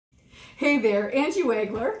Hey there, Angie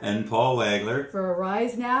Wagler. And Paul Wagler. For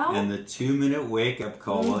Arise Now. And the 2-minute wake-up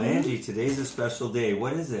call. Well, Angie, today's a special day.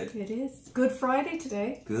 What is it? It is Good Friday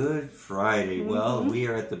today. Good Friday. Well, we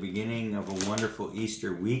are at the beginning of a wonderful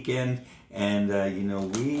Easter weekend. And,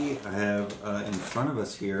 we have in front of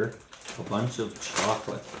us here a bunch of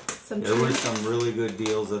chocolate. There were some really good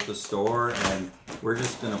deals at the store, and we're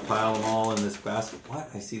just going to pile them all in this basket. What?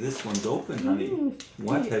 I see this one's open, honey.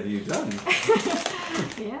 What have you done?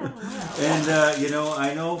 Yeah. And,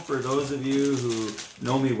 I know for those of you who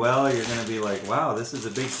know me well, you're going to be like, wow, this is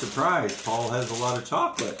a big surprise. Paul has a lot of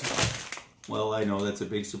chocolate. Well, I know that's a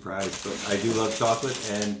big surprise, but I do love chocolate,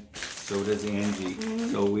 and so does Angie.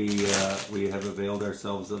 So we have availed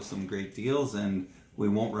ourselves of some great deals, and we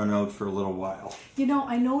won't run out for a little while. You know,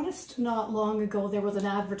 I noticed not long ago there was an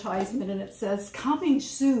advertisement and it says, coming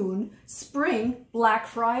soon, Spring Black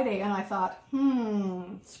Friday. And I thought,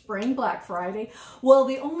 Spring Black Friday? Well,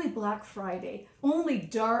 the only Black Friday, only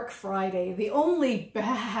Dark Friday, the only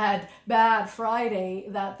bad Friday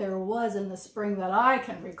that there was in the spring that I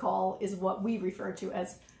can recall is what we refer to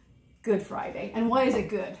as Good Friday. And why is it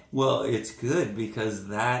good? Well, it's good because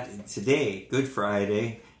today, Good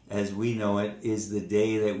Friday, as we know it, is the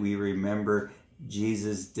day that we remember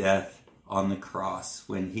Jesus' death on the cross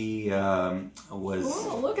when he was...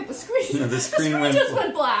 Oh, look at the screen. The screen just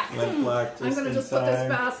went black. Went black I'm going to just put this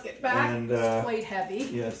basket back. And, it's quite heavy.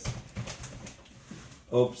 Yes.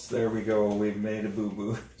 Oops, there we go. We've made a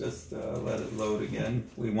boo-boo. Just let it load again.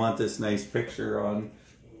 We want this nice picture on...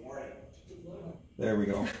 There we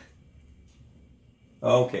go.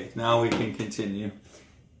 Okay, now we can continue.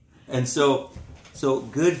 And so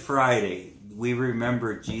Good Friday, we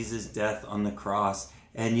remember Jesus' death on the cross.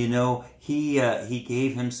 And he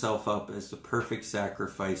gave himself up as the perfect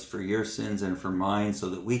sacrifice for your sins and for mine so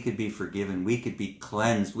that we could be forgiven, we could be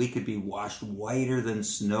cleansed, we could be washed whiter than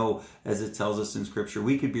snow, as it tells us in Scripture.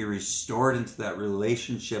 We could be restored into that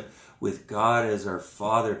relationship with God as our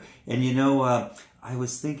Father. And I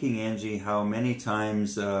was thinking, Angie, how many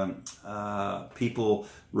times people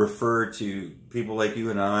refer to people like you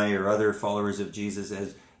and I or other followers of Jesus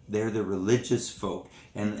as they're the religious folk.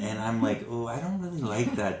 And I'm like, oh, I don't really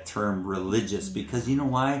like that term religious, because you know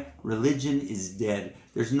why? Religion is dead.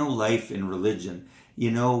 There's no life in religion.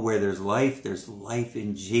 Where there's life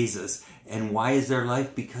in Jesus. And why is there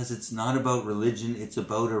life? Because it's not about religion, it's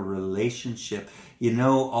about a relationship.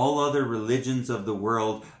 All other religions of the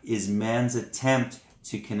world is man's attempt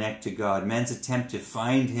to connect to God, man's attempt to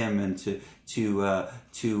find Him and to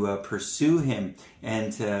pursue Him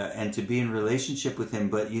and to be in relationship with Him.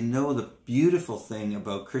 But the beautiful thing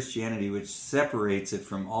about Christianity, which separates it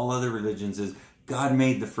from all other religions, is God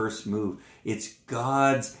made the first move. It's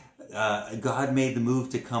God made the move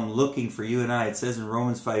to come looking for you and I. It says in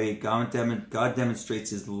Romans 5:8, God demonstrates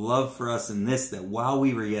His love for us in this, that while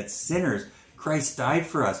we were yet sinners, Christ died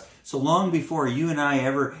for us. So long before you and I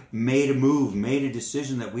ever made a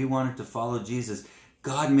decision that we wanted to follow Jesus,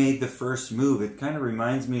 God made the first move. It kind of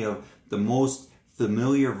reminds me of the most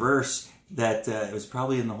familiar verse that it was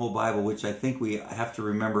probably in the whole Bible, which I think we have to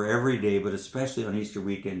remember every day, but especially on Easter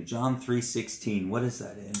weekend. John 3:16. What is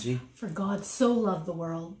that, Angie? For God so loved the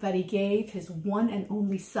world that He gave His one and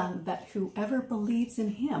only Son, that whoever believes in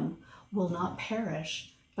Him will not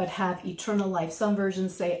perish, but have eternal life. Some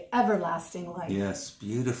versions say everlasting life. Yes,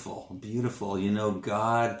 beautiful, beautiful.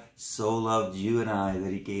 God so loved you and I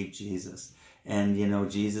that He gave Jesus. And,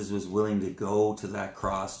 Jesus was willing to go to that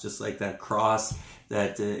cross, just like that cross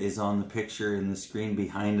that is on the picture in the screen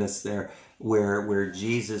behind us there, where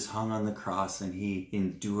Jesus hung on the cross and He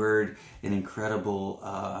endured an incredible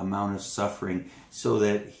amount of suffering so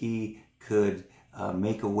that He could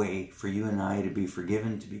make a way for you and I to be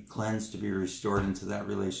forgiven, to be cleansed, to be restored into that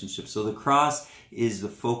relationship. So the cross is the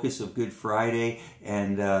focus of Good Friday,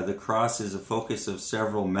 and the cross is a focus of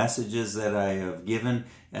several messages that I have given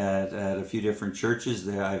at a few different churches.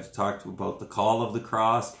 I've talked about the call of the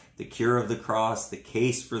cross, the cure of the cross, the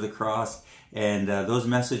case for the cross, and those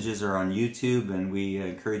messages are on YouTube, and we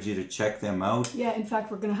encourage you to check them out. Yeah, in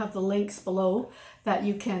fact, we're going to have the links below that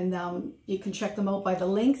you can check them out by the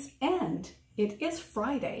links. And it is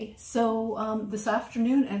Friday, so this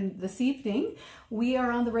afternoon and this evening, we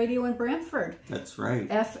are on the radio in Brantford. That's right.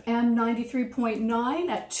 FM 93.9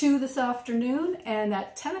 at 2 this afternoon, and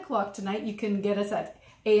at 10 o'clock tonight, you can get us at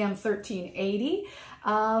AM 1380.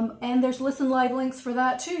 And there's Listen Live links for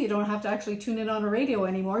that too. You don't have to actually tune in on a radio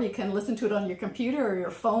anymore. You can listen to it on your computer or your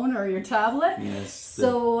phone or your tablet. Yes,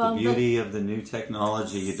 So the beauty of the new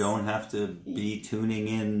technology, you don't have to be tuning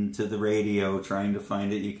in to the radio trying to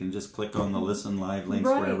find it. You can just click on the Listen Live links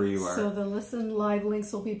wherever you are. So the Listen Live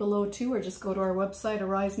links will be below too, or just go to our website,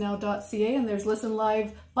 arisenow.ca, and there's Listen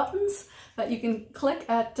Live buttons that you can click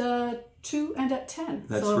at 2 and at 10.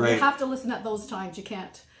 That's so right. You have to listen at those times. You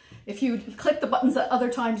can't. If you click the buttons at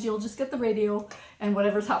other times, you'll just get the radio and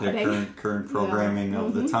whatever's happening. The current programming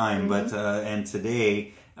of the time. But and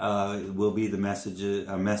today will be a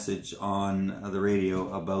message on the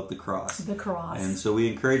radio about the cross. The cross. And so we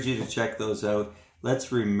encourage you to check those out.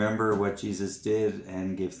 Let's remember what Jesus did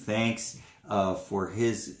and give thanks for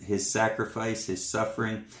his sacrifice, his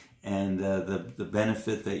suffering, and the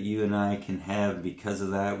benefit that you and I can have because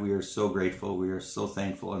of that. We are so grateful. We are so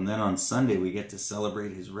thankful. And then on Sunday, we get to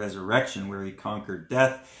celebrate his resurrection where he conquered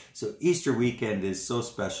death. So Easter weekend is so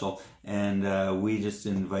special. And we just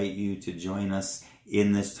invite you to join us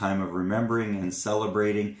in this time of remembering and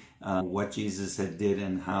celebrating what Jesus had did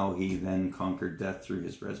and how he then conquered death through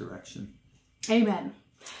his resurrection. Amen.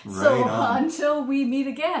 Right so on. Until we meet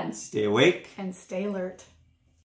again, Stay awake and stay alert.